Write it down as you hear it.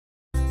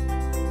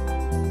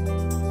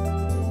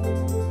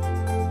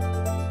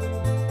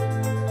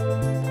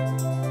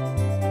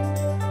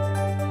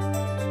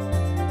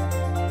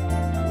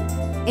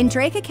In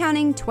Drake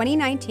Accounting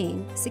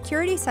 2019,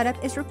 security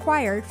setup is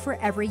required for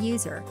every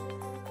user.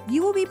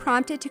 You will be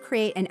prompted to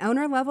create an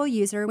owner-level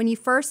user when you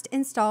first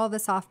install the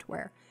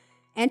software.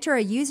 Enter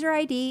a user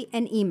ID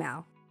and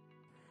email.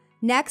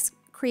 Next,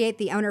 create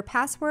the owner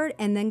password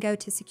and then go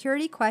to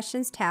Security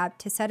Questions tab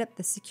to set up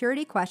the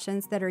security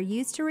questions that are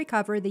used to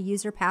recover the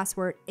user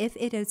password if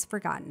it is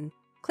forgotten.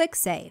 Click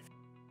Save.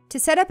 To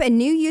set up a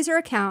new user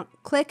account,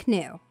 click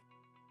New.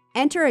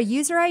 Enter a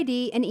user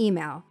ID and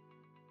email.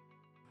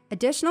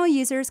 Additional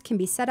users can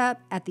be set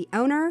up at the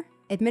owner,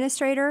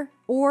 administrator,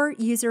 or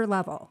user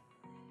level.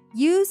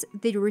 Use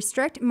the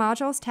Restrict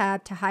Modules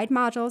tab to hide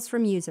modules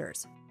from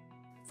users.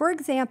 For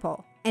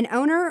example, an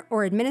owner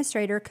or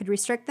administrator could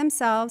restrict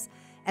themselves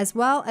as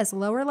well as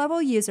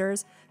lower-level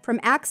users from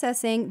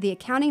accessing the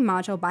accounting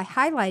module by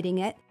highlighting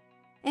it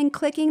and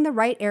clicking the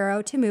right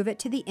arrow to move it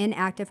to the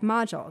inactive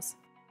modules.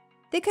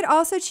 They could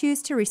also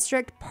choose to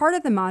restrict part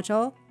of the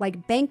module,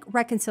 like bank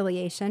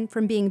reconciliation,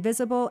 from being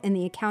visible in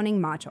the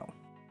accounting module.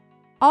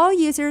 All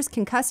users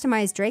can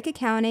customize Drake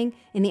Accounting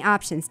in the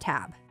Options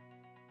tab.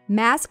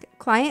 Mask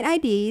client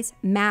IDs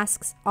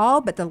masks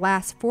all but the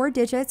last 4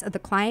 digits of the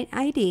client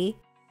ID.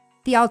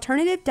 The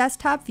Alternative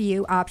Desktop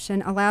View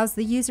option allows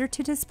the user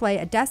to display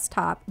a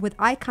desktop with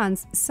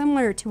icons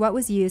similar to what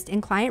was used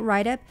in Client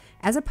Write-Up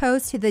as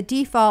opposed to the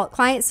default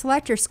Client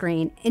Selector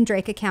screen in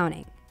Drake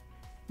Accounting.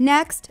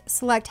 Next,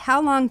 select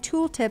how long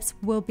tooltips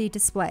will be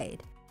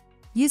displayed.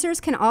 Users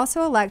can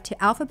also elect to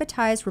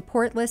alphabetize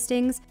report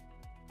listings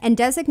and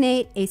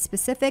designate a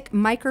specific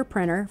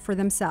microprinter for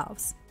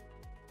themselves.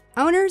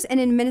 Owners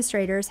and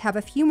administrators have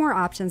a few more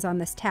options on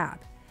this tab.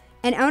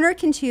 An owner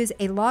can choose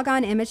a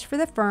logon image for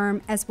the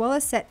firm as well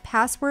as set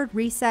password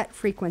reset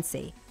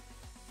frequency.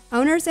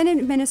 Owners and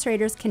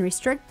administrators can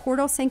restrict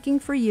portal syncing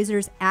for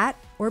users at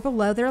or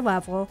below their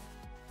level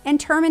and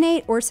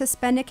terminate or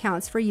suspend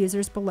accounts for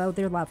users below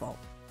their level.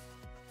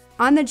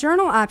 On the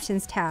Journal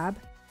Options tab,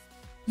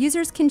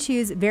 users can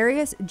choose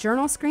various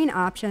journal screen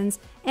options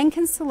and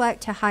can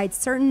select to hide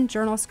certain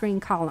journal screen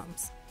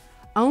columns.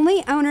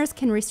 Only owners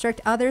can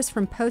restrict others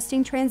from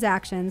posting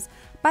transactions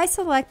by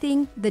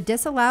selecting the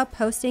Disallow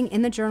Posting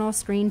in the Journal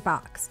screen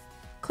box.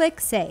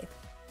 Click Save.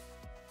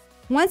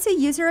 Once a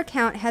user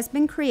account has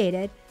been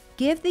created,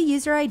 give the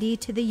user ID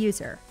to the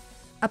user.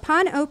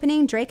 Upon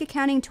opening Drake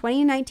Accounting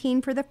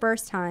 2019 for the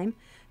first time,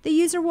 the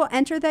user will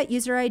enter that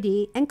user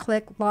ID and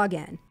click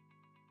Login.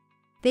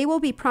 They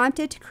will be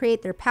prompted to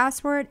create their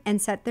password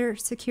and set their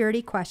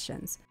security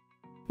questions.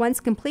 Once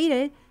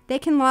completed, they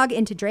can log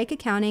into Drake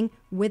Accounting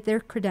with their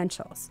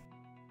credentials.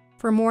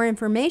 For more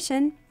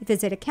information,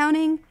 visit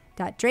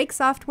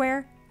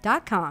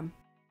accounting.drakesoftware.com.